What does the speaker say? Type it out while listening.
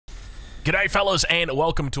G'day fellas, and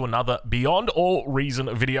welcome to another Beyond All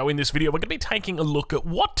Reason video. In this video, we're going to be taking a look at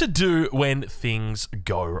what to do when things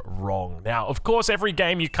go wrong. Now, of course, every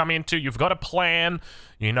game you come into, you've got a plan,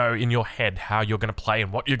 you know, in your head how you're going to play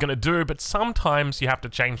and what you're going to do, but sometimes you have to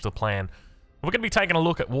change the plan. We're going to be taking a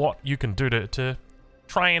look at what you can do to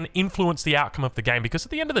try and influence the outcome of the game, because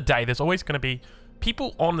at the end of the day, there's always going to be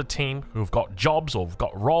people on the team who've got jobs or have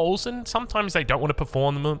got roles, and sometimes they don't want to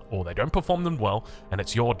perform them or they don't perform them well, and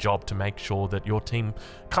it's your job to make sure that your team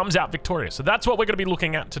comes out victorious. So that's what we're going to be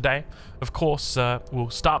looking at today. Of course,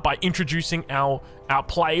 we'll start by introducing our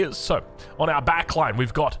players. So on our back line,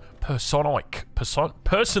 we've got Personoik.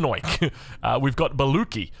 We've got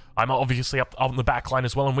Baluki. I'm obviously up on the back line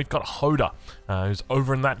as well, and we've got Hoda, who's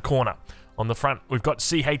over in that corner. On the front, we've got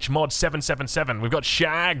CHMod777. We've got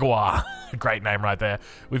Shagwa. Great name right there.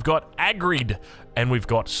 We've got Agrid. And we've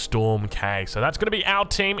got Storm K. So that's going to be our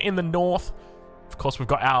team in the north. Of course, we've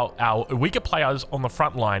got our weaker players on the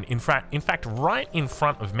front line. In fact, right in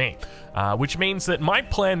front of me. Which means that my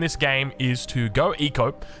plan this game is to go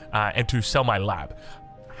eco and to sell my lab.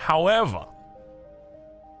 However,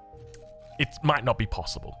 it might not be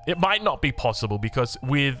possible. It might not be possible because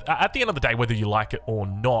with at the end of the day, whether you like it or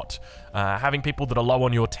not, having people that are low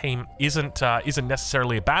on your team isn't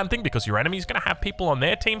necessarily a bad thing, because your enemy is going to have people on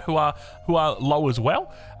their team who are low as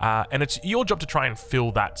well, and it's your job to try and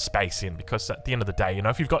fill that space in. Because at the end of the day, you know,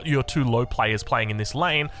 if you've got your two low players playing in this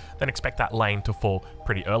lane, then expect that lane to fall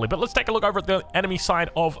pretty early. But let's take a look over at the enemy side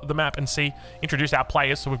of the map and introduce our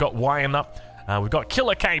players. So we've got Wyan up, we've got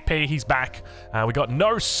Killer KP, he's back, we got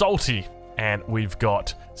No Salty. And we've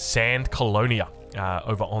got Sand Colonia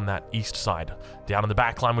over on that east side. Down in the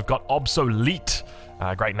back line, we've got Obsolete.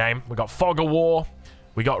 Great name. We've got Fog of War.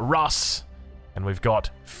 We got Russ. And we've got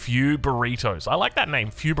Few Burritos. I like that name,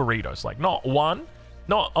 Few Burritos. Like, not one,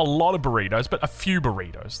 not a lot of burritos, but a few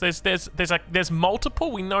burritos. There's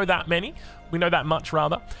multiple. We know that many. We know that much,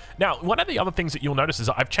 rather. Now, one of the other things that you'll notice is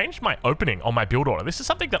I've changed my opening on my build order. This is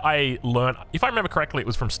something that I learned, if I remember correctly, it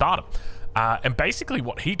was from Stardom. And basically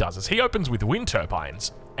what he does is he opens with wind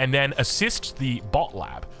turbines and then assists the bot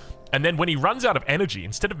lab. And then when he runs out of energy,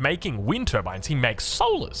 instead of making wind turbines, he makes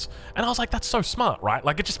solars. And I was like, that's so smart, right?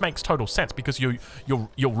 Like, it just makes total sense, because you're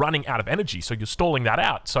running out of energy, so you're stalling that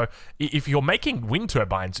out. So if you're making wind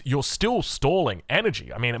turbines, you're still stalling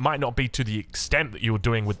energy. I mean, it might not be to the extent that you were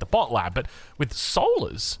doing with the bot lab, but with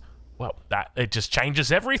solars, well, it just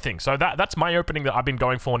changes everything. So that's my opening that I've been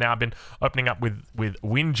going for now. I've been opening up with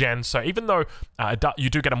wind gen. So even though you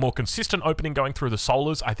do get a more consistent opening going through the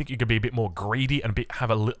solars, I think you could be a bit more greedy and have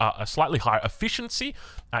a slightly higher efficiency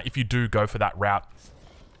if you do go for that route.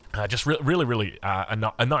 Just really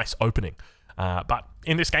a nice opening. But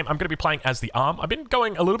in this game, I'm going to be playing as the ARM. I've been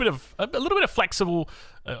going a little bit of flexible.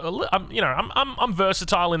 You know, I'm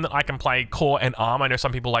versatile in that I can play core and ARM. I know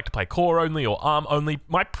some people like to play core only or ARM only.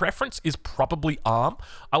 My preference is probably ARM.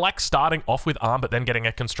 I like starting off with ARM, but then getting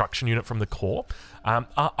a construction unit from the core.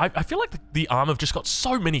 I feel like the ARM have just got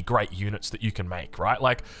so many great units that you can make, right?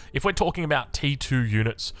 Like, if we're talking about T2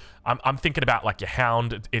 units, I'm thinking about like your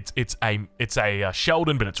Hound. It's a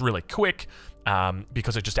Sheldon, but it's really quick.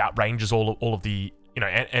 Because it just outranges all of the, you know,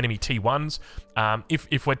 enemy T1s.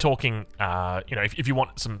 If we're talking, you know, if you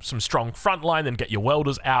want some strong front line, then get your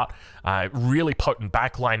welders out. Really potent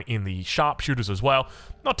backline in the sharpshooters as well.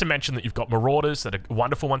 Not to mention that you've got marauders that are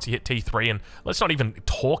wonderful once you hit T3. And let's not even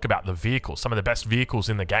talk about the vehicles. Some of the best vehicles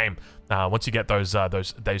in the game. Once you get those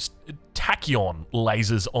tachyon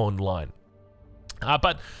lasers online.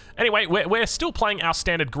 But anyway, we're still playing our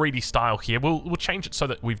standard greedy style here. We'll change it so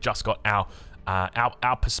that we've just got our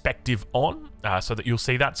perspective on, so that you'll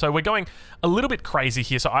see that. So we're going a little bit crazy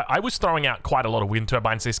here. So I was throwing out quite a lot of wind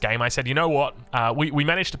turbines this game. I said, you know what? We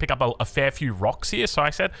managed to pick up a fair few rocks here. So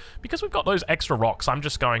I said, because we've got those extra rocks, I'm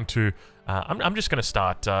just going to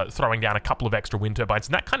start throwing down a couple of extra wind turbines,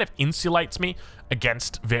 and that kind of insulates me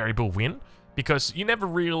against variable wind. Because you never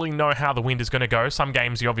really know how the wind is going to go. Some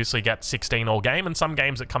games you obviously get 16 all game, and some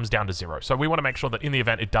games it comes down to 0. So we want to make sure that in the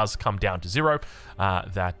event it does come down to 0,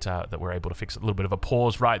 that we're able to fix a little bit of a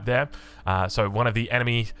pause right there. So one of the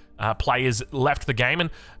enemy players left the game, and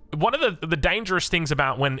one of the dangerous things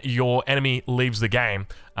about when your enemy leaves the game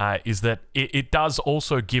is that it does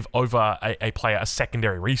also give over a player a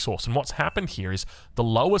secondary resource. And what's happened here is the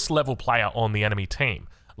lowest level player on the enemy team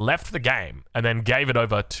left the game and then gave it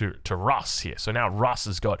over to Russ here. So now Russ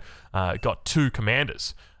has got two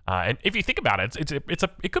commanders. And if you think about it,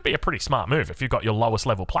 it could be a pretty smart move if you've got your lowest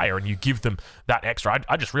level player and you give them that extra.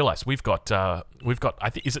 I just realized we've got I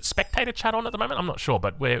think, is it spectator chat on at the moment? I'm not sure,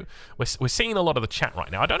 but we're seeing a lot of the chat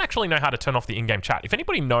right now. I don't actually know how to turn off the in-game chat. If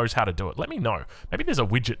anybody knows how to do it, let me know. Maybe there's a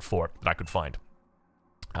widget for it that I could find.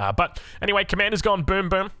 But anyway, Commander's gone boom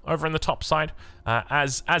boom over in the top side,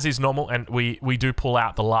 as is normal, and we do pull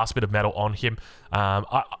out the last bit of metal on him.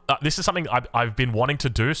 This is something I've been wanting to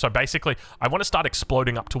do, so basically I want to start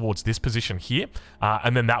exploding up towards this position here,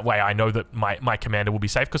 and then that way I know that my Commander will be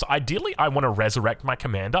safe, because ideally I want to resurrect my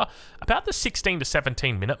Commander about the 16 to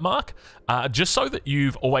 17 minute mark, just so that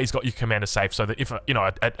you've always got your Commander safe, so that if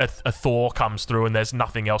a Thor comes through and there's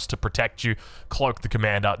nothing else to protect you, cloak the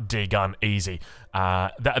Commander, D-gun, easy.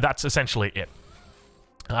 That's essentially it.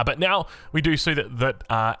 But now we do see that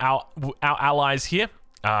our allies here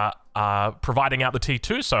are providing out the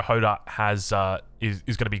T2, so Hoda is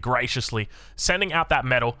going to be graciously sending out that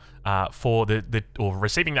metal for or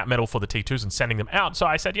receiving that metal for the T2s and sending them out. So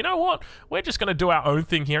I said, you know what, we're just going to do our own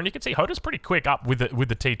thing here, and you can see Hoda's pretty quick up with the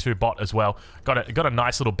T2 bot as well. Got a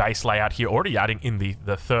nice little base layout here, already adding in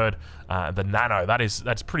the third, the nano.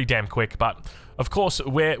 That's pretty damn quick, but of course,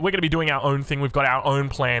 we're going to be doing our own thing. We've got our own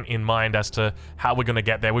plan in mind as to how we're going to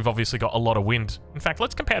get there. We've obviously got a lot of wind. In fact,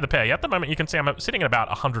 let's compare the pair. Yeah, at the moment, you can see I'm sitting at about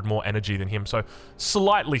 100 more energy than him, so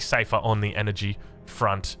slightly safer on the energy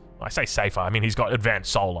front. I say safer, I mean he's got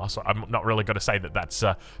advanced solar, so I'm not really going to say that that's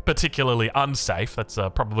particularly unsafe. That's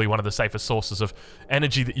probably one of the safest sources of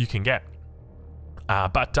energy that you can get.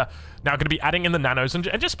 But now going to be adding in the nanos and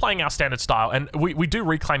just playing our standard style, and we do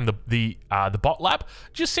reclaim the bot lab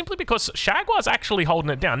just simply because Shagwar's actually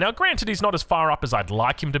holding it down. Now, granted, he's not as far up as I'd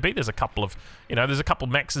like him to be. There's a couple of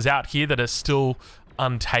mexes out here that are still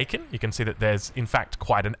untaken. You can see that there's in fact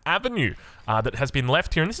quite an avenue that has been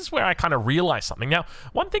left here, and this is where I kind of realize something. Now,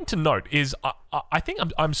 one thing to note is I think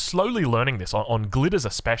I'm slowly learning this on Glitters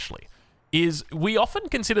especially. Is we often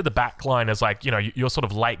consider the backline as like, your sort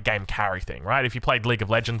of late game carry thing, right? If you played League of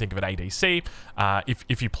Legends, think of an ADC.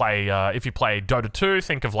 If you play Dota 2,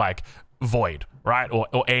 think of like Void, right?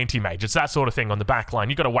 Or Anti-Mage. It's that sort of thing on the backline.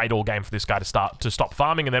 You got to wait all game for this guy to stop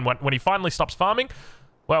farming, and then when he finally stops farming,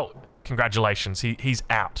 well, congratulations, he's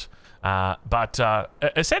out. But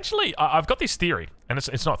essentially, I've got this theory, and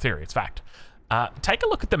it's not theory, it's fact. Take a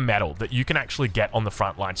look at the metal that you can actually get on the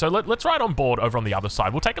front line. So let's ride on board over on the other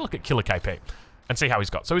side. We'll take a look at Killer KP and see how he's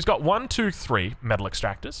got. So he's got 1, 2, 3 metal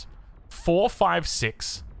extractors, 4, 5,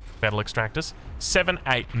 6 metal extractors, 7,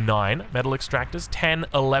 8, 9 metal extractors, 10,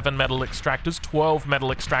 11 metal extractors, 12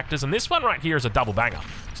 metal extractors, and this one right here is a double banger.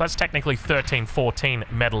 So that's technically 13, 14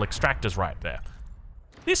 metal extractors right there.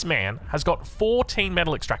 This man has got 14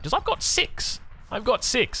 metal extractors. I've got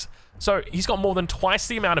 6. So he's got more than twice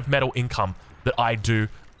the amount of metal income that I do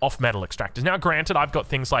off metal extractors. Now, granted, I've got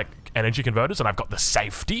things like energy converters, and I've got the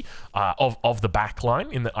safety of the back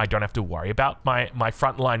line in that I don't have to worry about my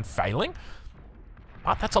front line failing.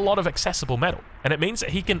 But that's a lot of accessible metal, and it means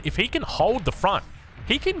that if he can hold the front,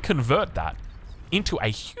 he can convert that into a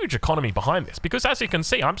huge economy behind this. Because as you can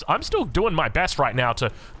see, I'm still doing my best right now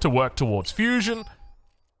to work towards fusion.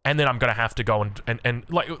 And then I'm going to have to go and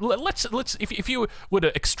like, let's if you were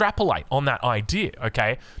to extrapolate on that idea,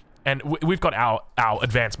 okay, and we've got our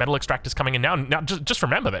advanced metal extractors coming in now. Now, just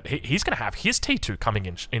remember that he's going to have his T2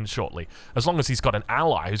 coming in shortly, as long as he's got an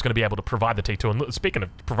ally who's going to be able to provide the T2. And speaking of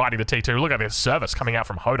providing the T2, look at this service coming out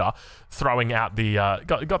from Hoda, throwing out the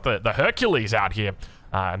got the Hercules out here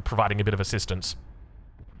and providing a bit of assistance.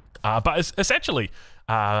 But essentially,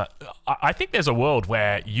 I think there's a world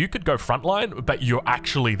where you could go frontline, but you're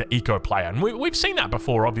actually the eco player. And we've seen that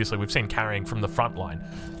before, obviously. We've seen carrying from the front line.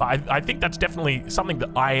 But I think that's definitely something that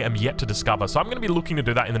I am yet to discover. So I'm going to be looking to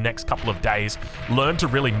do that in the next couple of days. Learn to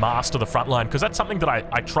really master the front line, because that's something that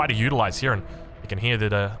I try to utilize here. And you can hear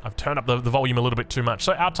that I've turned up the volume a little bit too much.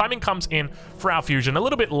 So our timing comes in for our fusion a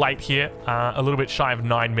little bit late here, a little bit shy of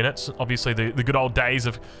 9 minutes. Obviously, the good old days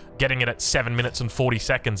of getting it at 7 minutes and 40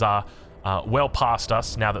 seconds are well past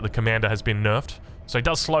us now that the commander has been nerfed. So it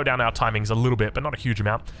does slow down our timings a little bit, but not a huge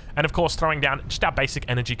amount. And of course, throwing down just our basic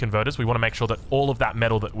energy converters. We want to make sure that all of that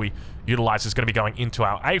metal that we utilize is going to be going into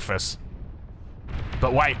our Aphis.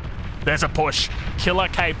 But wait, there's a push. Killer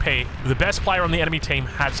KP, the best player on the enemy team,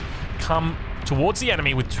 has come towards the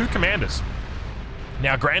enemy with 2 commanders.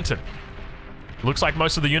 Now, granted, looks like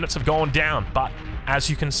most of the units have gone down, but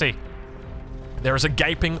as you can see, there is a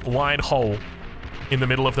gaping wide hole in the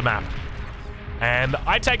middle of the map. And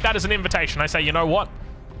I take that as an invitation. I say, you know what?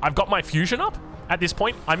 I've got my fusion up, at this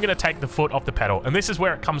point, I'm going to take the foot off the pedal. And this is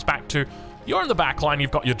where it comes back to, you're in the back line,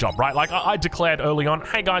 you've got your job, right? Like, I declared early on,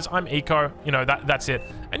 hey guys, I'm eco, you know, that's it.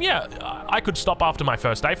 And yeah, I could stop after my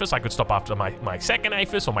first APHIS, I could stop after my second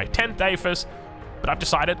APHIS or my 10th APHIS, but I've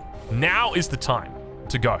decided now is the time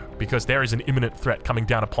to go, because there is an imminent threat coming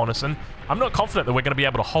down upon us, and I'm not confident that we're going to be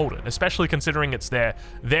able to hold it, especially considering it's their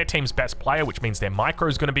team's best player, which means their micro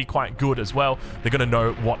is going to be quite good as well. They're going to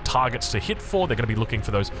know what targets to hit for. They're going to be looking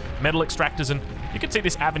for those metal extractors, and you can see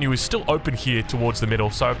this avenue is still open here towards the middle.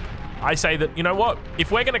 So I say that, you know what,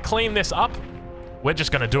 if we're going to clean this up, we're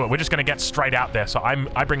just going to do it. We're just going to get straight out there. So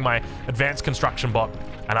I bring my advanced construction bot,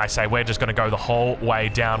 and I say we're just going to go the whole way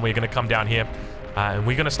down. We're going to come down here, and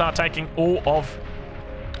we're going to start taking all of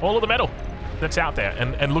the metal that's out there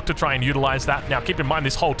and look to try and utilize that. Now, keep in mind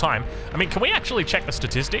this whole time, I mean, can we actually check the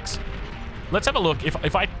statistics? Let's have a look.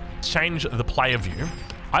 If I change the player view,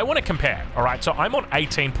 I want to compare, all right? So I'm on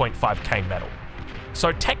 18.5k metal.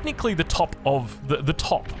 So technically the top of the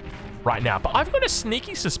top right now, but I've got a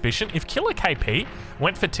sneaky suspicion if Killer KP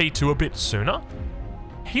went for T2 a bit sooner,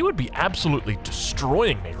 he would be absolutely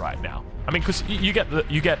destroying me right now. I mean, because you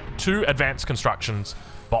get 2 advanced constructions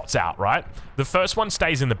bots out, right? The first one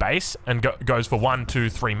stays in the base and goes for 1, 2,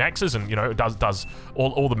 3 mexes, and you know, it does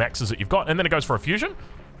all the mexes that you've got, and then it goes for a fusion,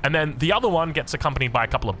 and then the other one gets accompanied by a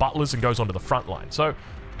couple of butlers and goes onto the front line. So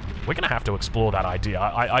we're gonna have to explore that idea.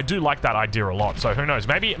 I do like that idea a lot. So who knows?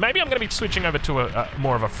 Maybe I'm gonna be switching over to a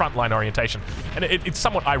more of a frontline orientation. And it's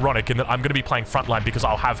somewhat ironic in that I'm gonna be playing frontline because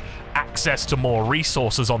I'll have access to more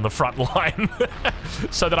resources on the front line,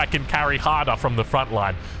 so that I can carry harder from the front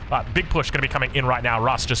line. Big push gonna be coming in right now.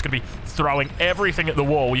 Russ just gonna be throwing everything at the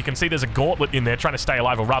wall. You can see there's a gauntlet in there trying to stay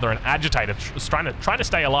alive, or rather an agitator trying to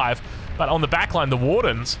stay alive. But on the back line, the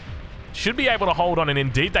Wardens should be able to hold on, and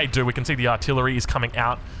indeed they do. We can see the artillery is coming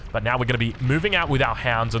out, but now we're going to be moving out with our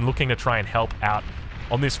hounds and looking to try and help out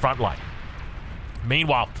on this front line.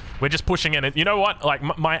 Meanwhile, we're just pushing in. And you know what? Like,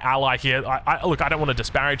 my ally here, look, I don't want to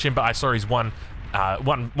disparage him, but I saw his one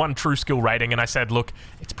true skill rating, and I said, look,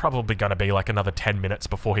 it's probably going to be like another 10 minutes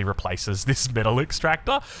before he replaces this metal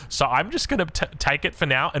extractor, so I'm just going to take it for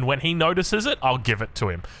now, and when he notices it, I'll give it to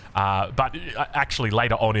him. But actually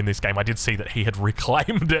later on in this game, I did see that he had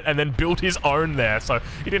reclaimed it and then built his own there, so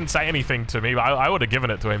he didn't say anything to me, but I would have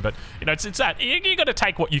given it to him. But you know, it's that you got to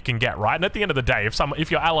take what you can get, right? And at the end of the day,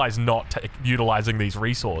 if your ally's not utilizing these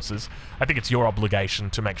resources, I think it's your obligation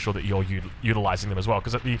to make sure that you're utilizing them as well,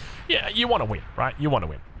 because you want to win, right? You want to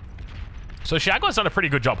win. So Xiaoguo's done a pretty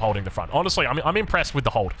good job holding the front. Honestly, I'm impressed with the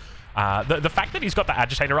hold. The fact that he's got the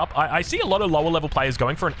agitator up, I see a lot of lower level players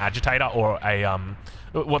going for an agitator or a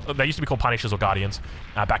what they used to be called punishers or guardians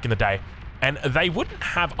back in the day, and they wouldn't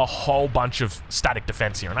have a whole bunch of static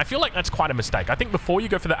defense here, and I feel like that's quite a mistake. I think before you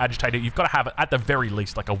go for the agitator, you've got to have at the very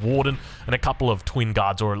least like a warden and a couple of twin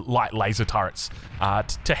guards or light laser turrets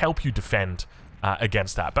to help you defend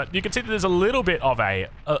against that. But you can see that there's a little bit of a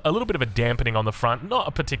dampening on the front, not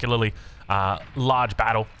a particularly large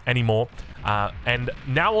battle anymore. And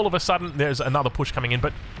now all of a sudden there's another push coming in,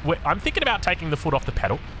 but I'm thinking about taking the foot off the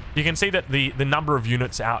pedal. You can see that the number of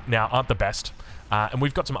units out now aren't the best, and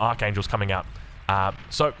we've got some Archangels coming out.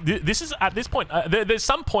 So this is, at this point, there's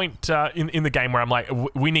some point in the game where I'm like,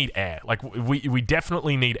 we need air. Like, we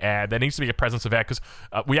definitely need air. There needs to be a presence of air, because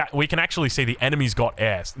we can actually see the enemy's got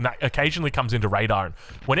air. And that occasionally comes into radar. And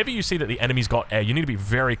whenever you see that the enemy's got air, you need to be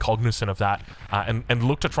very cognizant of that, and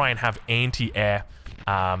look to try and have anti-air.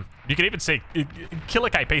 You can even see Killer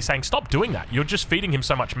KP saying, stop doing that. You're just feeding him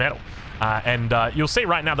so much metal. And you'll see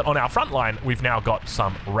right now that on our front line, we've now got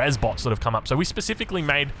some res bots that have come up. So we specifically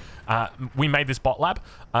made this bot lab.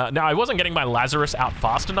 Now, I wasn't getting my Lazarus out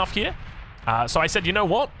fast enough here. So I said, you know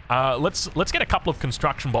what? Let's get a couple of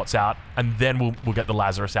construction bots out, and then we'll get the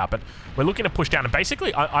Lazarus out. But we're looking to push down, and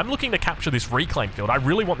basically, I'm looking to capture this reclaim field. I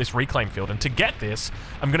really want this reclaim field, and to get this,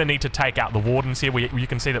 I'm going to need to take out the wardens here. You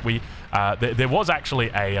can see that there was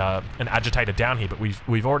actually an agitator down here, but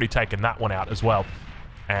we've already taken that one out as well.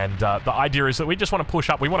 And the idea is that we just want to push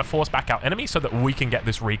up. We want to force back our enemy so that we can get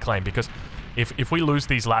this reclaim, because if we lose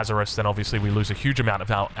these Lazarus, then obviously we lose a huge amount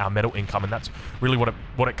of our metal income, and that's really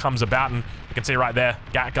what it comes about. And you can see right there,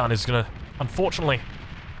 Gatgun is going to, unfortunately,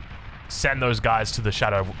 send those guys to the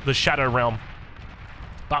Shadow Realm.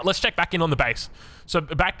 But let's check back in on the base. So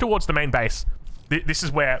back towards the main base. This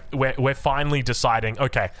is where we're finally deciding,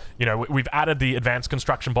 okay, you know, we've added the advanced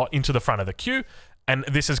construction bot into the front of the queue, and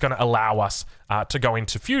this is going to allow us to go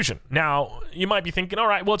into fusion. Now, you might be thinking, all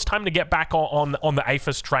right, well, it's time to get back on the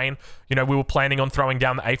APHIS train. You know, we were planning on throwing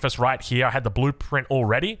down the APHIS right here. I had the blueprint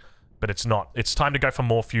already. but it's not. It's time to go for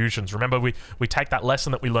more fusions. Remember, we take that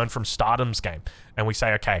lesson that we learned from Stardom's game, and we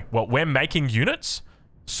say, okay, well, we're making units,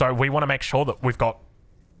 so we want to make sure that we've got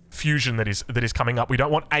fusion that is coming up. We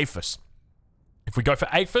don't want APHIS. If we go for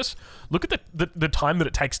APHIS, look at the time that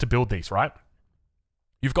it takes to build these, right?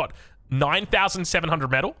 You've got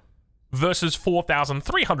 9,700 metal versus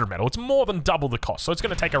 4,300 metal. It's more than double the cost, so it's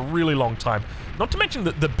going to take a really long time. Not to mention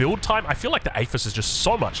that the build time, I feel like the APHIS is just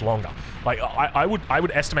so much longer. Like, I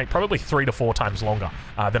would estimate probably 3 to 4 times longer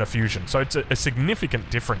than a fusion, so it's a significant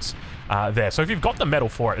difference there. So if you've got the metal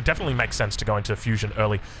for it, it definitely makes sense to go into fusion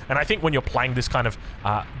early. And I think when you're playing this kind of,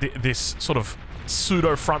 this sort of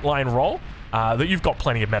pseudo frontline role, that you've got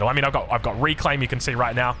plenty of metal. I mean, I've got Reclaim, you can see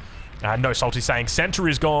right now. No Salty saying, Center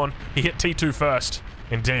is gone. He hit T2 first.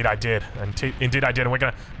 Indeed, I did. Indeed, I did. And we're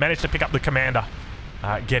going to manage to pick up the Commander.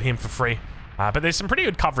 Get him for free. But there's some pretty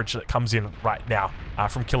good coverage that comes in right now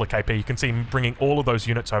from Killer KP. You can see him bringing all of those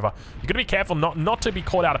units over. You've got to be careful not to be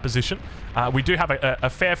caught out of position. We do have a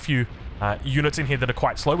fair few units in here that are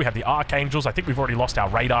quite slow. We have the Archangels. I think we've already lost our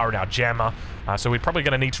Radar and our Jammer. So we're probably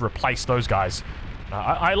going to need to replace those guys.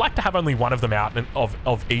 I like to have only one of them out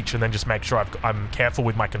of each and then just make sure I'm careful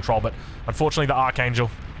with my control. But unfortunately, the Archangel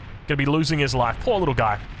going to be losing his life. Poor little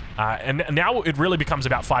guy. And now it really becomes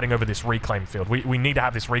about fighting over this reclaim field. We need to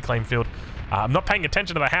have this reclaim field. I'm not paying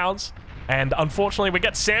attention to the Hounds. And unfortunately, we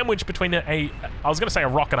get sandwiched between I was going to say a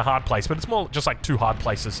rock and a hard place, but it's more just like 2 hard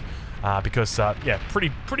places. Because, yeah,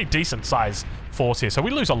 pretty decent size force here. So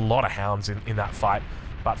we lose a lot of Hounds in that fight.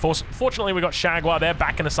 But fortunately, we got Shagwar there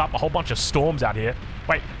backing us up. A whole bunch of Storms out here.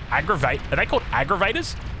 Wait, Aggravate? Are they called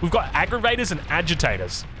Aggravators? We've got Aggravators and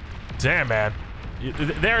Agitators. Damn, man.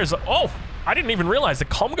 There is... Oh, I didn't even realize the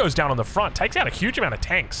comm goes down on the front. Takes out a huge amount of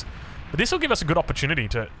tanks. But this will give us a good opportunity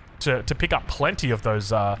to pick up plenty of those...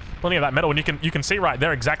 plenty of that metal. And you can see right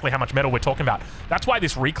there exactly how much metal we're talking about. That's why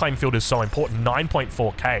this reclaim field is so important.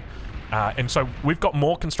 9.4k. And so we've got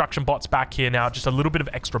more construction bots back here now, just a little bit of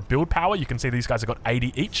extra build power. You can see these guys have got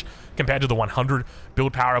 80 each compared to the 100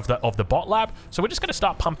 build power of the bot lab. So we're just going to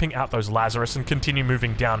start pumping out those Lazarus and continue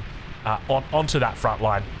moving down onto that front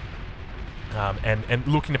line and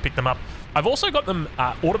looking to pick them up. I've also got them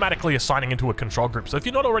automatically assigning into a control group. So if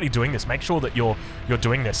you're not already doing this, make sure that you're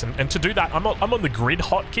doing this. And to do that, I'm on the grid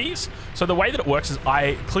hotkeys. So the way that it works is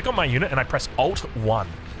I click on my unit and I press Alt-1.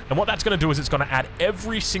 And what that's going to do is it's going to add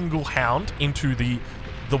every single Hound into the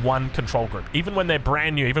one control group. Even when they're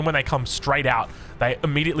brand new, even when they come straight out, they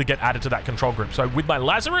immediately get added to that control group. So with my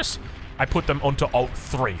Lazarus, I put them onto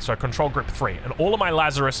Alt-3, so control group 3. And all of my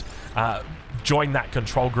Lazarus join that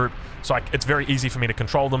control group. So it's very easy for me to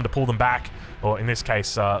control them, to pull them back, or in this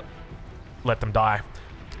case, let them die.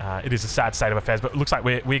 It is a sad state of affairs, but it looks like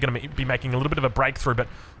we're going to be making a little bit of a breakthrough. But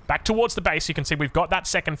back towards the base, you can see we've got that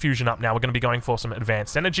second fusion up now. We're going to be going for some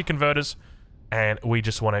advanced energy converters, and we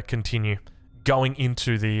just want to continue going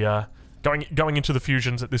into the going into the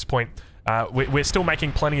fusions at this point. We're still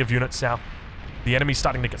making plenty of units now. The enemy's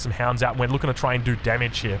starting to get some Hounds out, and we're looking to try and do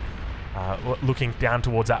damage here. Looking down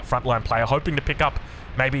towards that frontline player, hoping to pick up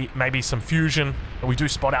maybe some fusion. But we do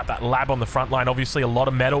spot out that lab on the front line. Obviously, a lot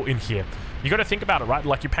of metal in here. You got to think about it, right?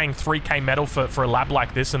 Like, you're paying 3k metal for a lab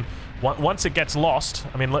like this, and once it gets lost,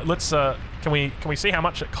 I mean, let's can we see how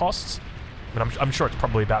much it costs? I mean, I'm sure it's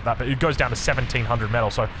probably about that, but it goes down to 1,700 metal,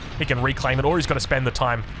 so he can reclaim it, or he's got to spend the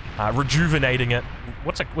time rejuvenating it.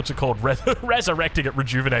 What's it called? Resurrecting it,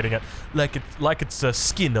 rejuvenating it, like it's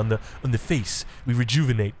skin on the face. We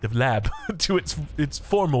rejuvenate the lab to its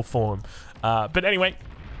formal form. But anyway,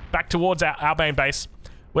 back towards our main base.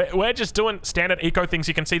 We're just doing standard eco things.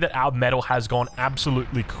 You can see that our metal has gone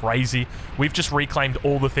absolutely crazy. We've just reclaimed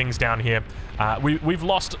all the things down here. We've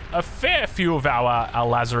lost a fair few of our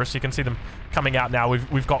Lazarus. You can see them coming out now.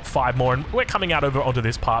 We've got 5 more, and we're coming out over onto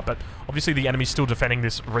this part, but obviously the enemy's still defending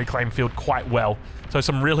this reclaim field quite well. So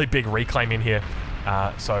some really big reclaim in here.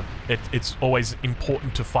 So it's always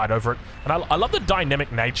important to fight over it. And I love the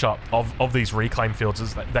dynamic nature of these reclaim fields,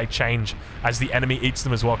 as they change as the enemy eats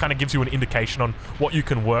them as well. Kind of gives you an indication on what you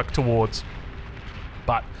can work towards.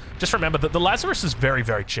 But just remember that the Lazarus is very,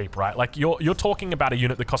 very cheap, right? Like, you're talking about a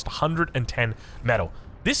unit that costs 110 metal.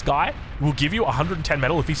 This guy will give you 110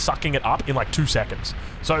 metal if he's sucking it up in like 2 seconds.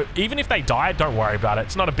 So even if they die, don't worry about it.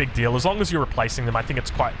 It's not a big deal. As long as you're replacing them, I think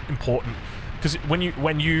it's quite important. Because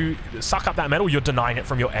when you suck up that metal, you're denying it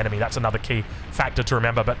from your enemy. That's another key factor to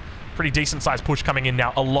remember. But pretty decent sized push coming in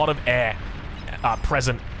now. A lot of air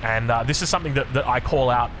present. And this is something that I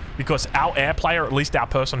call out, because our air player, at least our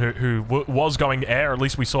person who was going to air, at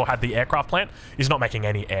least we saw had the aircraft plant, is not making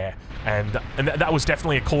any air. And that was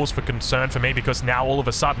definitely a cause for concern for me, because now all of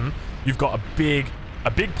a sudden you've got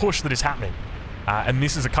a big push that is happening. and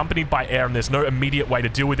this is accompanied by air, and there's no immediate way to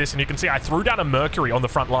deal with this. And you can see I threw down a Mercury on the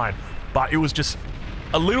front line, but it was just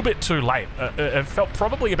a little bit too late. It felt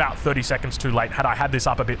probably about 30 seconds too late had I had this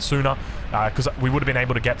up a bit sooner, because we would have been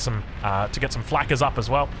able to get some flackers up as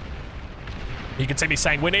well. You can see me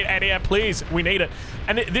saying, we need anti-air, please, we need it.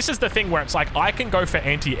 And this is the thing where it's like, I can go for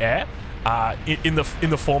anti-air in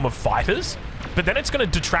the form of fighters, but then it's going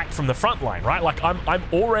to detract from the front line, right? Like, I'm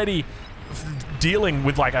already dealing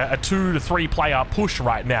with like a 2 to 3 player push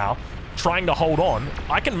right now, trying to hold on.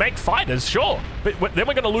 I can make fighters, sure, but then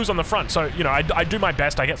we're going to lose on the front. So, you know, I do my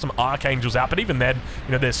best. I get some Archangels out, but even then,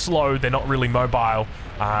 you know, they're slow. They're not really mobile.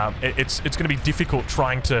 It's going to be difficult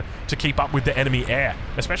trying to keep up with the enemy air,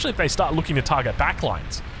 especially if they start looking to target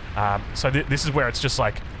backlines. So this is where it's just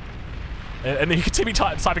like, and then you can see me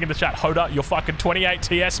typing in the chat, Hoda, you're fucking 28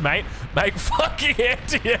 TS, mate. Make fucking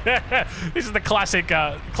anti-air. This is the classic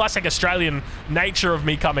Australian nature of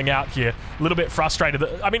me coming out here. A little bit frustrated.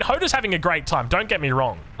 I mean, Hoda's having a great time. Don't get me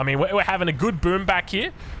wrong. I mean, we're having a good boom back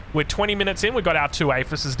here. We're 20 minutes in. We've got our 2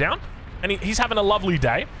 Aphises down. And he's having a lovely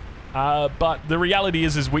day. But the reality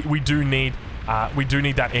is we do need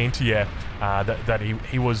that anti-air that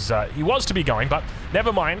he was to be going. But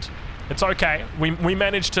never mind. It's okay. We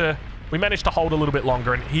managed to hold a little bit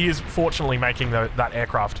longer, and he is fortunately making that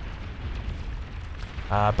aircraft.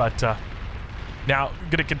 But now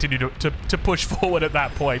going to continue to push forward at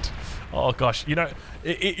that point. Oh gosh, you know,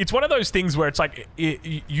 it's one of those things where it's like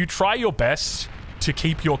you try your best to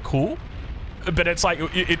keep your cool, but it's like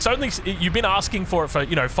it's only you've been asking for it for,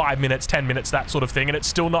 you know, 5 minutes, 10 minutes, that sort of thing, and it's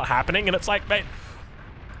still not happening. And it's like, mate,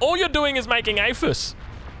 all you're doing is making APHIS.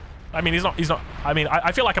 I mean, he's not, I mean,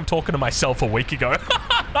 I feel like I'm talking to myself a week ago.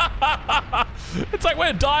 It's like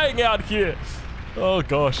we're dying out here. Oh,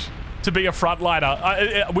 gosh. To be a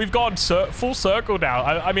frontliner. We've gone full circle now.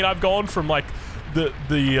 I mean, I've gone from, like,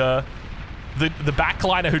 the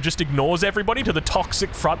backliner who just ignores everybody to the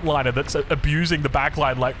toxic frontliner that's abusing the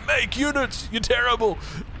backline, like, make units, you're terrible.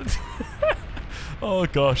 Oh,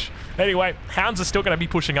 gosh. Anyway, Hounds are still going to be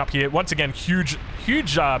pushing up here. Once again, huge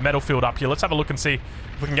metal field up here. Let's have a look and see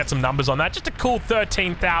if we can get some numbers on that. Just a cool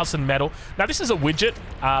 13,000 metal. Now, this is a widget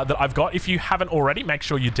that I've got. If you haven't already, make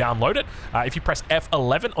sure you download it. If you press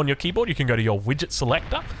F11 on your keyboard, you can go to your widget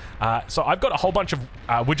selector. So I've got a whole bunch of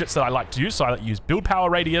widgets that I like to use. So I like to use build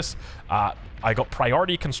power radius. I got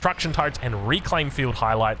priority construction turrets and reclaim field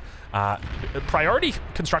highlight. Priority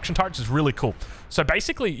construction turrets is really cool. So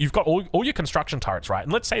basically, you've got all your construction turrets, right?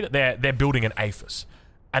 And let's say that they're building an APHIS.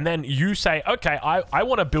 And then you say, okay, I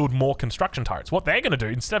want to build more construction turrets. What they're going to do,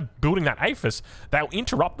 instead of building that APHIS, they'll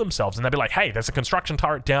interrupt themselves and they'll be like, hey, there's a construction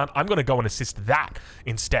turret down. I'm going to go and assist that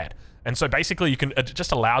instead. And so basically, it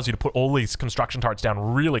just allows you to put all these construction turrets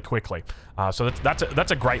down really quickly. So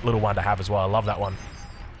that's a great little one to have as well. I love that one.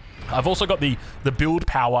 I've also got the build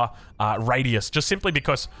power radius, just simply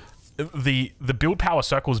because the build power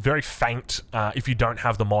circle is very faint if you don't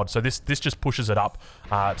have the mod. So this just pushes it up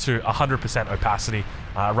to 100% opacity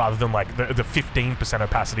rather than like the 15%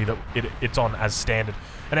 opacity that it's on as standard.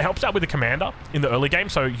 And it helps out with the commander in the early game,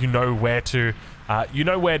 so you know where to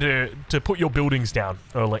put your buildings down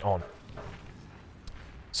early on.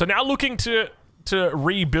 So now looking to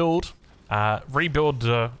rebuild. I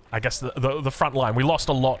guess the front line. We lost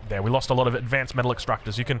a lot there. We lost a lot of advanced metal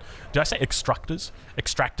extractors. Did I say extractors?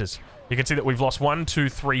 Extractors. You can see that we've lost 1, 2,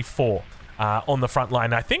 3, 4 on the front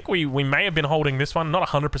line. I think we may have been holding this one. Not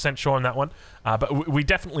 100% sure on that one, but we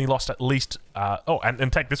definitely lost at least. Oh,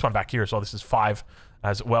 and take this one back here as well. This is 5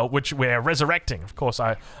 as well, which we're resurrecting. Of course,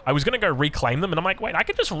 I was going to go reclaim them, and I'm like, wait, I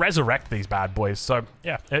can just resurrect these bad boys. So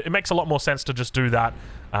yeah, it makes a lot more sense to just do that.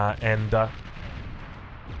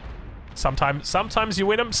 Sometimes you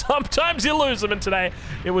win them, sometimes you lose them, and today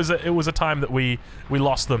it was a time that we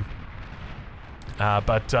lost them.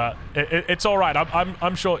 But it's all right.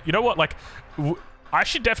 I'm sure. You know what? Like, I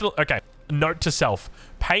should definitely. Okay. Note to self: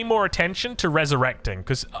 pay more attention to resurrecting,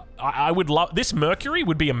 because I would love this. Mercury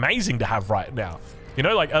would be amazing to have right now. You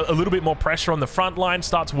know, like a little bit more pressure on the front line,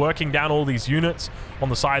 starts working down all these units on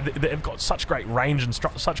the side. They've got such great range and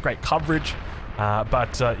such great coverage.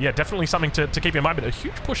 Yeah, definitely something to keep in mind. But a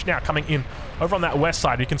huge push now coming in over on that west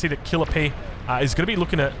side. You can see that Killer P is going to be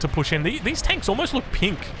looking to push in. These tanks almost look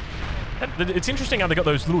pink. It's interesting how they got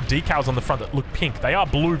those little decals on the front that look pink. They are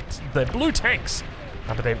blue. They're blue tanks,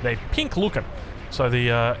 but they're pink looking. So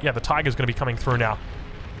the Tiger's going to be coming through now,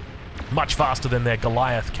 much faster than their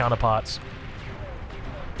Goliath counterparts.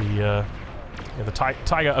 The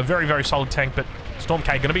Tiger, a very, very solid tank, but Storm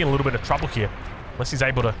K going to be in a little bit of trouble here unless he's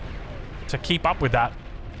able to keep up with that.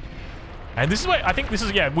 And this is where, I think this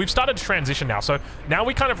is, yeah, we've started to transition now. So now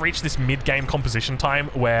we kind of reach this mid-game composition time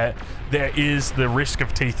where there is the risk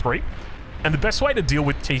of T3. And the best way to deal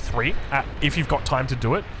with T3, if you've got time to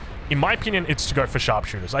do it, in my opinion, it's to go for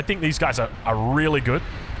sharpshooters. I think these guys are really good.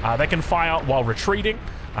 They can fire while retreating,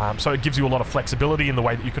 so it gives you a lot of flexibility in the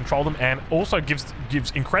way that you control them, and also gives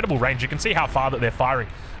incredible range. You can see how far that they're firing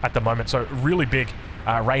at the moment, so really big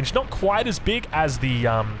range. Not quite as big as the...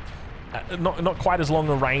 not quite as long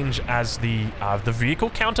a range as the vehicle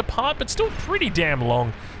counterpart, but still pretty damn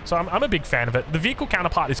long. So I'm a big fan of it. The vehicle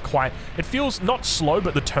counterpart is quite... It feels not slow,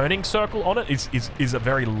 but the turning circle on it is a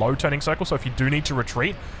very low turning circle. So if you do need to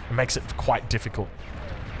retreat, it makes it quite difficult.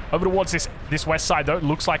 Over towards this west side, though, it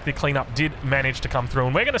looks like the cleanup did manage to come through.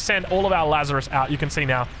 And we're going to send all of our Lazarus out. You can see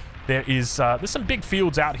now there's some big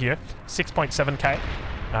fields out here. 6.7k.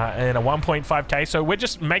 And a 1.5k, so we're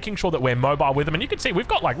just making sure that we're mobile with them. And you can see we've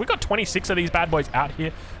got 26 of these bad boys out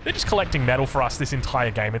here. They're just collecting metal for us this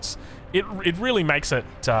entire game. It really makes it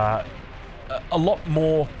a lot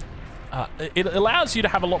more. It allows you to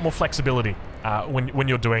have a lot more flexibility when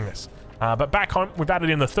you're doing this. But back home, we've added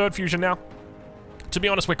in the third fusion now. To be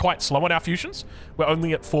honest, we're quite slow on our fusions. We're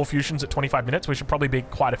only at 4 fusions at 25 minutes. We should probably be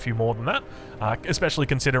quite a few more than that, especially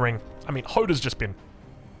considering. I mean, Hoda's just been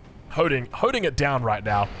holding it down right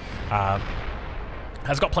now.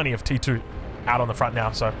 Has got plenty of T2 out on the front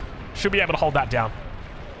now, so should be able to hold that down.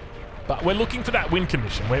 But we're looking for that win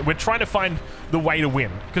condition. We're trying to find the way to win,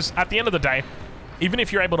 because at the end of the day, even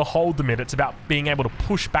if you're able to hold the mid, it's about being able to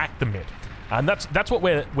push back the mid. And that's what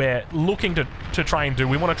we're looking to try and do.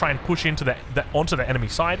 We want to try and push into onto the enemy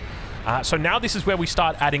side. So now this is where we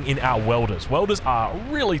start adding in our welders. Welders are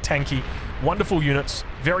really tanky, wonderful units,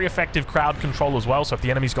 very effective crowd control as well. So if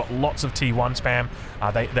the enemy's got lots of T1 spam,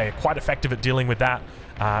 they're quite effective at dealing with that.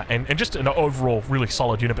 And just an overall really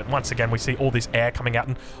solid unit. But once again, we see all this air coming out,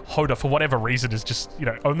 and Hoda, for whatever reason, is just, you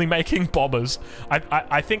know, only making bombers.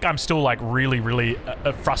 I think I'm still like really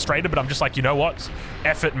frustrated, but I'm just like, you know what?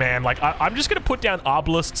 F it, man. Like, I'm just going to put down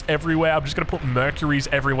Arbalists everywhere. I'm just going to put Mercuries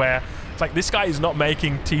everywhere. It's like, this guy is not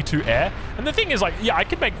making T2 air. And the thing is, like, yeah, I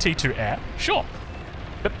could make T2 air, sure.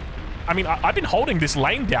 But, I mean, I've been holding this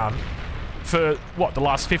lane down for, what, the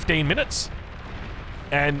last 15 minutes?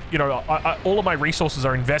 And, you know, all of my resources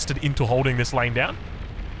are invested into holding this lane down.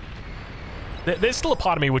 There's still a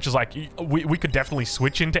part of me which is like, we could definitely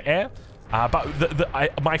switch into air.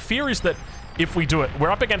 But my fear is that if we do it,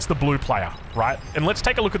 we're up against the blue player, right? And let's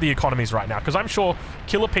take a look at the economies right now, because I'm sure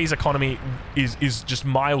Killer P's economy is just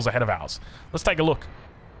miles ahead of ours. Let's take a look.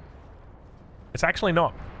 It's actually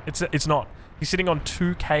not. It's not. He's sitting on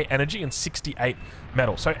 2k energy and 68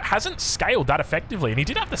 metal. So it hasn't scaled that effectively. And he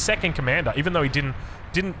did have the second commander, even though he didn't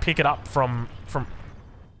pick it up from... Bro,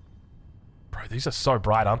 these are so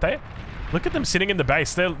bright, aren't they? Look at them sitting in the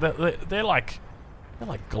base. They're like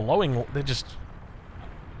glowing. They're just...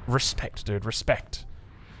 Respect, dude. Respect.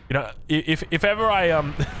 You know, if ever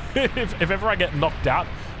I if ever I get knocked out,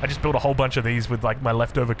 I just build a whole bunch of these with like my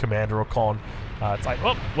leftover commander or con. It's like,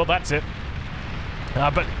 well, that's it.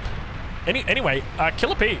 But anyway,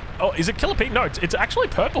 Killer P. Oh, is it Killer P? No, it's actually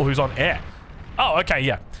Purple who's on air. Oh, okay,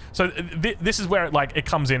 yeah. So this is where it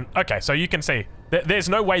comes in. Okay, so you can see there's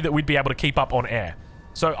no way that we'd be able to keep up on air.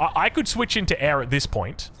 So I could switch into air at this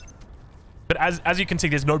point, but as you can see,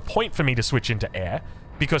 there's no point for me to switch into air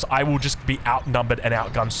because I will just be outnumbered and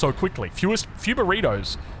outgunned so quickly.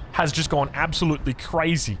 Fubaritos has just gone absolutely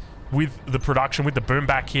crazy with the production, with the boom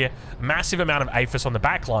back here. Massive amount of APHIS on the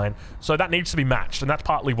back line, so that needs to be matched, and that's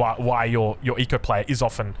partly why your eco player is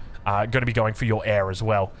often going to be going for your air as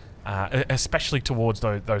well, especially towards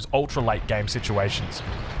those ultra late game situations.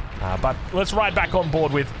 But let's ride back on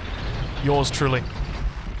board with yours truly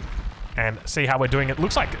and see how we're doing. It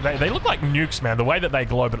looks like they look like nukes, man, the way that they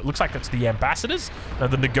glow, but it looks like it's the ambassadors,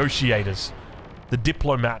 the negotiators, the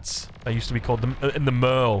diplomats, they used to be called, and the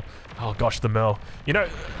Merle. Oh gosh, the Merle. You know,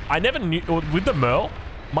 I never knew, with the Merle,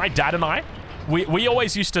 my dad and I, we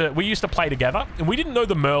always used to play together, and we didn't know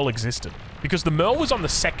the Merle existed because the Merle was on the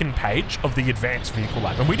second page of the advanced vehicle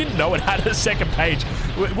lab, and we didn't know it had a second page.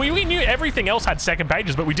 We knew everything else had second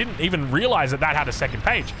pages, but we didn't even realize that had a second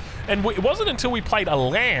page. And it wasn't until we played a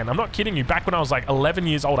LAN, I'm not kidding you, back when I was like 11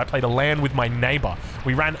 years old, I played a LAN with my neighbor.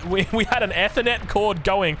 We had an Ethernet cord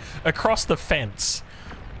going across the fence,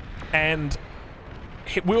 and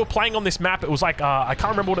we were playing on this map. It was like, I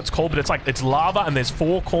can't remember what it's called, but it's lava, and there's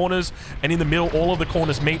 4 corners, and in the middle, all of the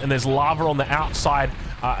corners meet, and there's lava on the outside,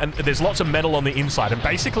 and there's lots of metal on the inside. And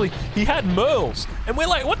basically, he had Merles, and we're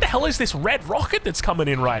like, what the hell is this red rocket that's coming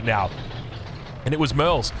in right now? And it was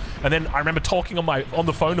Merles. And then I remember talking on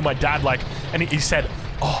the phone to my dad, like, and he said,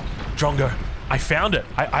 oh, Drongo, I found it.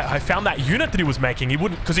 I found that unit that he was making. He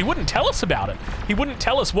wouldn't tell us about it. He wouldn't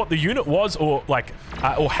tell us what the unit was or like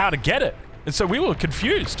or how to get it. And so we were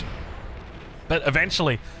confused. But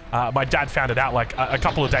eventually, my dad found it out like a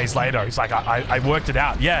couple of days later. He's like, I worked it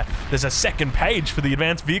out. Yeah, there's a second page for the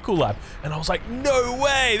Advanced Vehicle Lab. And I was like, no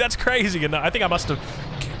way, that's crazy. And I think I must have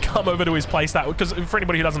come over to his place because for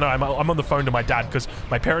anybody who doesn't know, I'm on the phone to my dad because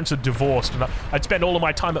my parents are divorced. And I'd spend all of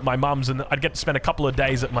my time at my mum's and I'd get to spend a couple of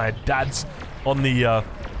days at my dad's on the,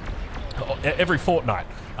 every fortnight.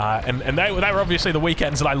 And they were obviously the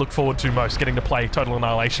weekends that I look forward to most, getting to play Total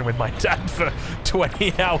Annihilation with my dad for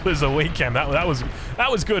 20 hours a weekend. That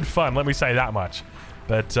was good fun, let me say that much.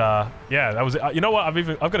 But yeah, that was you know what,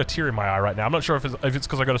 I've got a tear in my eye right now. I'm not sure if it's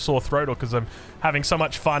because I got a sore throat or because I'm having so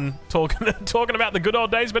much fun talking about the good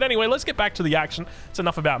old days. But anyway, let's get back to the action. It's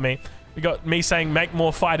enough about me. We got me saying, make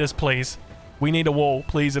more fighters, please. We need a wall,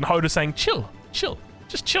 please. And Hoda saying, chill,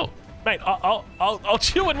 just chill. Mate, I'll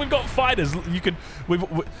chill when we've got fighters.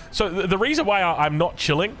 So the reason why I'm not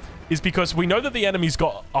chilling is because we know that the enemy's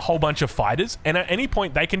got a whole bunch of fighters, and at any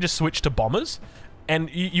point they can just switch to bombers. And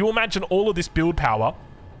you imagine all of this build power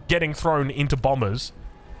getting thrown into bombers.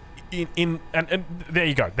 And there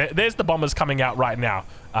you go. There's the bombers coming out right now.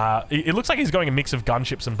 It looks like he's going a mix of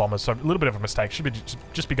gunships and bombers, so a little bit of a mistake. Should be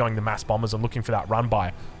just be going the mass bombers and looking for that run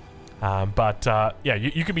by. Yeah,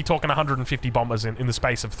 you could be talking 150 bombers in the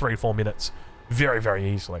space of 3 or 4 minutes very, very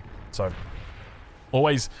easily. So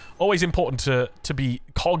always important to be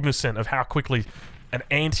cognizant of how quickly an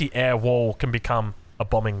anti-air wall can become a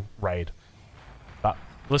bombing raid. But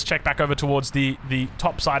let's check back over towards the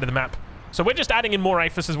top side of the map. So we're just adding in more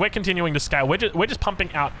APHISs. We're continuing to scale. We're just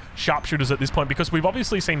pumping out sharpshooters at this point because we've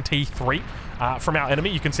obviously seen T3 from our enemy.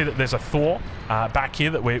 You can see that there's a Thor back here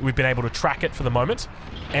that we've been able to track it for the moment.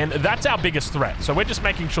 And that's our biggest threat. So we're just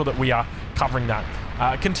making sure that we are covering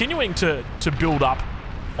that. Continuing to build up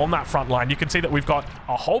on that front line. You can see that we've got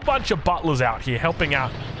a whole bunch of butlers out here helping out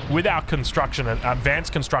with our construction, an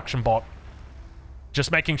advanced construction bot. Just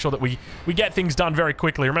making sure that we get things done very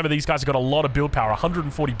quickly. Remember, these guys have got a lot of build power,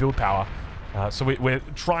 140 build power. So we're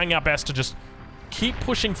trying our best to just keep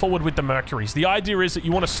pushing forward with the Mercuries. The idea is that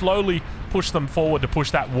you want to slowly push them forward to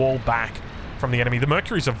push that wall back from the enemy. The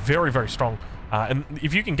Mercuries are very, very strong. And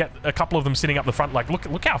if you can get a couple of them sitting up the front, like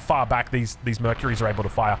look how far back these Mercuries are able to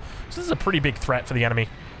fire. So this is a pretty big threat for the enemy.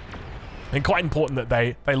 And quite important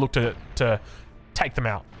that they look to take them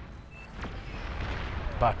out.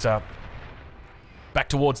 But back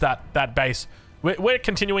towards that base. We're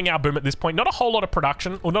continuing our boom at this point. Not a whole lot of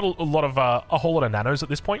production, or not a whole lot of nanos at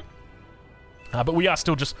this point. But we are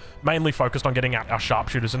still just mainly focused on getting out our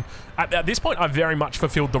sharpshooters. And at this point, I've very much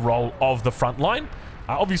fulfilled the role of the front line.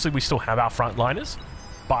 Obviously, we still have our frontliners,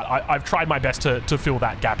 but I've tried my best to fill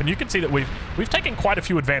that gap. And you can see that we've taken quite a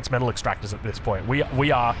few advanced metal extractors at this point.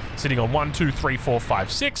 We are sitting on 1, 2, 3, 4,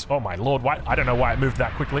 5, 6. Oh my lord! I don't know why it moved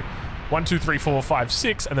that quickly. 1, 2, 3, 4, 5,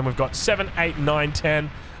 6, and then we've got 7, 8, 9,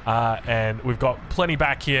 10, and we've got plenty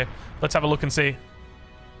back here. Let's have a look and see.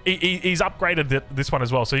 He's upgraded this one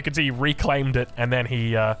as well, so you can see he reclaimed it, and then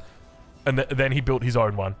then he built his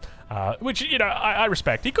own one, which, you know, I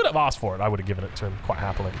respect. He could have asked for it. I would have given it to him quite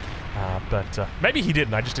happily, but maybe he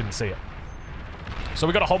didn't. I just didn't see it. So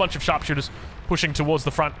we've got a whole bunch of sharpshooters pushing towards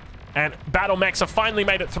the front, and battle mechs have finally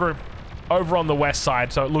made it through over on the west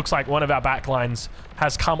side. So it looks like one of our backlines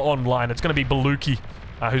has come online. It's going to be Baluki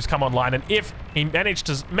who's come online, and if he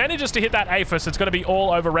manages to hit that APHIS, it's going to be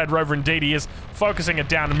all over Red Rover. Indeed, he is focusing it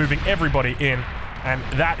down and moving everybody in, and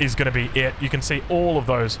that is going to be it. You can see all of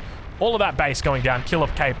that base going down. Kill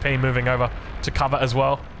Up KP moving over to cover as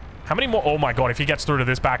well. How many more? Oh my god, if he gets through to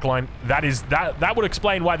this back line, that would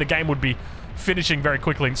explain why the game would be finishing very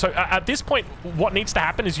quickly. So at this point, what needs to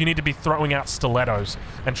happen is you need to be throwing out stilettos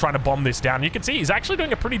and trying to bomb this down. You can see he's actually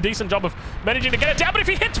doing a pretty decent job of managing to get it down, but if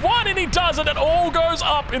he hits one, and he does, and it all goes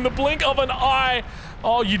up in the blink of an eye.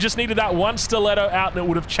 Oh, you just needed that one stiletto out, and it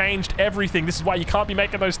would have changed everything. This is why you can't be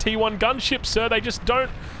making those T1 gunships, sir. They just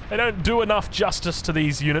don't do enough justice to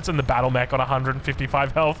these units. And the battle mech on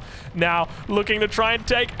 155 health. Now looking to try and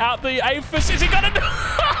take out the APHIS. Is he gonna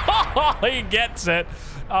do? He gets it.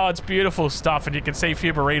 Oh, it's beautiful stuff, and you can see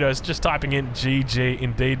Fubaritos just typing in GG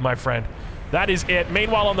indeed, my friend. That is it.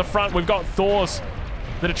 Meanwhile, on the front, we've got Thors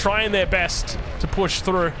that are trying their best to push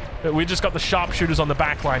through. But we just got the sharpshooters on the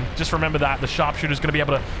back line. Just remember that. The sharpshooters going to be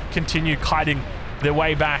able to continue kiting their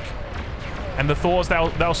way back. And the Thors,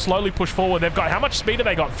 they'll slowly push forward. They've got, how much speed have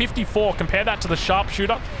they got? 54. Compare that to the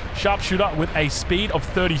sharpshooter. Sharpshooter with a speed of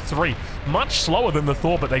 33. Much slower than the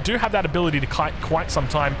Thor, but they do have that ability to kite quite some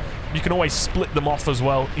time. You can always split them off as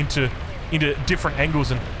well into different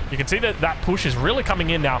angles. And you can see that push is really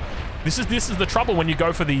coming in now. This is the trouble when you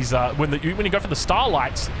go for these when you go for the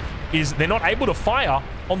Starlights, is they're not able to fire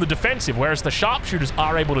on the defensive, whereas the sharpshooters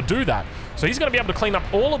are able to do that. So he's going to be able to clean up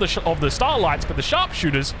all of the Starlights, but the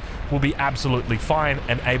sharpshooters will be absolutely fine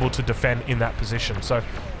and able to defend in that position. So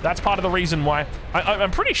that's part of the reason why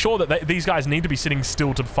I'm pretty sure that these guys need to be sitting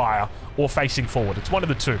still to fire or facing forward. It's one of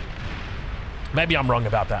the two. Maybe I'm wrong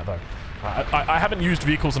about that though. I haven't used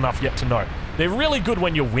vehicles enough yet to know. They're really good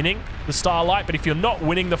when you're winning the Starlight, but if you're not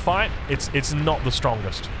winning the fight, it's not the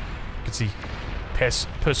strongest. You can see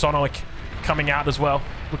Personic coming out as well,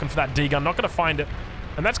 looking for that D-gun. Not going to find it.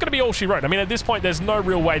 And that's going to be all she wrote. I mean, at this point, there's no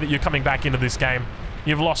real way that you're coming back into this game.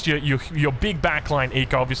 You've lost your big backline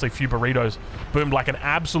eco. Obviously, Few Burritos boomed like an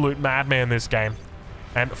absolute madman this game.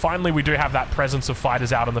 And finally, we do have that presence of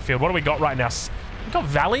fighters out on the field. What do we got right now? We got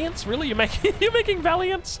Valiants? Really? You're making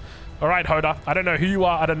Valiants? All right, Hoda. I don't know who you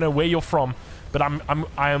are. I don't know where you're from, but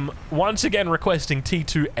I am once again requesting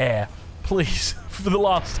T2 Air, please, for the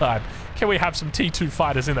last time. Can we have some T2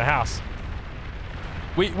 fighters in the house?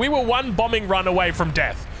 We were one bombing run away from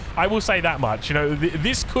death. I will say that much. You know,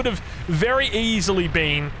 this could have very easily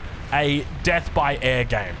been a death by air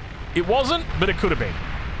game. It wasn't, but it could have been.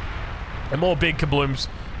 And more big kablooms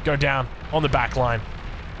go down on the back line.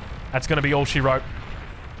 That's going to be all she wrote.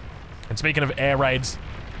 And speaking of air raids,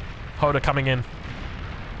 Hoda coming in.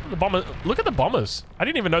 The bomber. Look at the bombers. I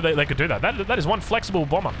didn't even know they could do that. That is one flexible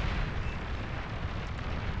bomber.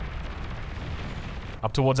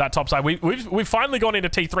 Up towards that top side. We've finally gone into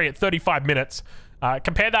T3 at 35 minutes.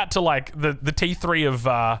 Compare that to like the T3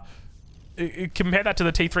 of compare that to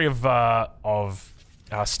the T3 of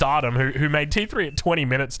Stardom, who made T3 at 20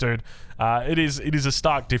 minutes, dude. It is a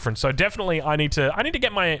stark difference. So definitely I need to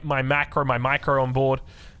get my micro on board.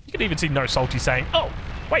 You can even see No Salty saying, "Oh,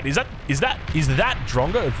 wait, is that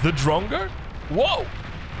Drongo? The Drongo? Whoa!"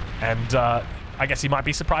 And I guess he might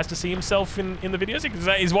be surprised to see himself in the videos.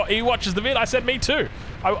 He watches the vid. I said, me too.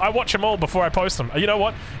 I watch them all before I post them. You know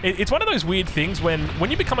what? It's one of those weird things when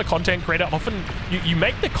you become a content creator, often you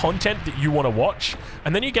make the content that you want to watch,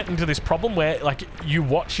 and then you get into this problem where like you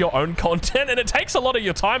watch your own content, and it takes a lot of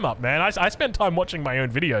your time up, man. I spend time watching my own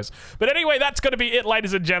videos. But anyway, that's going to be it,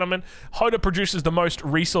 ladies and gentlemen. Hoda produces the most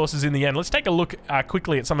resources in the end. Let's take a look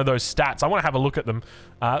quickly at some of those stats. I want to have a look at them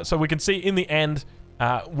so we can see in the end.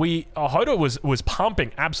 Hoda was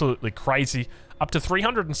pumping absolutely crazy, up to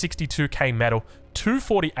 362k metal,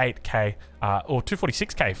 248k or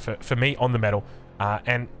 246k for me on the metal,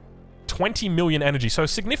 and 20 million energy. So a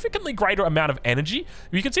significantly greater amount of energy.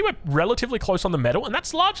 You can see we're relatively close on the metal, and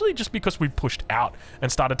that's largely just because we pushed out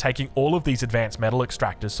and started taking all of these advanced metal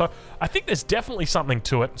extractors. So I think there's definitely something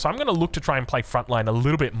to it. So I'm going to look to try and play frontline a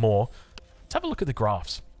little bit more. Let's have a look at the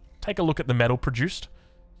graphs. Take a look at the metal produced.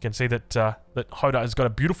 You can see that that Hoda has got a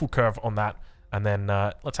beautiful curve on that, and then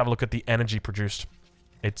let's have a look at the energy produced.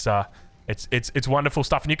 It's wonderful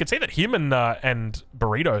stuff, and you can see that him and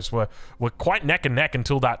Burritos were quite neck and neck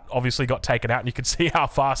until that obviously got taken out, and you can see how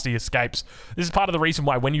fast he escapes. This is part of the reason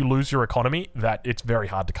why when you lose your economy, that it's very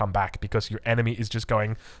hard to come back, because your enemy is just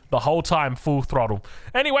going the whole time full throttle.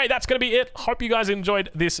 Anyway, that's going to be it. Hope you guys enjoyed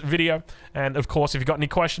this video, and of course, if you've got any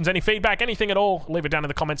questions, any feedback, anything at all, leave it down in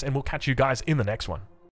the comments, and we'll catch you guys in the next one.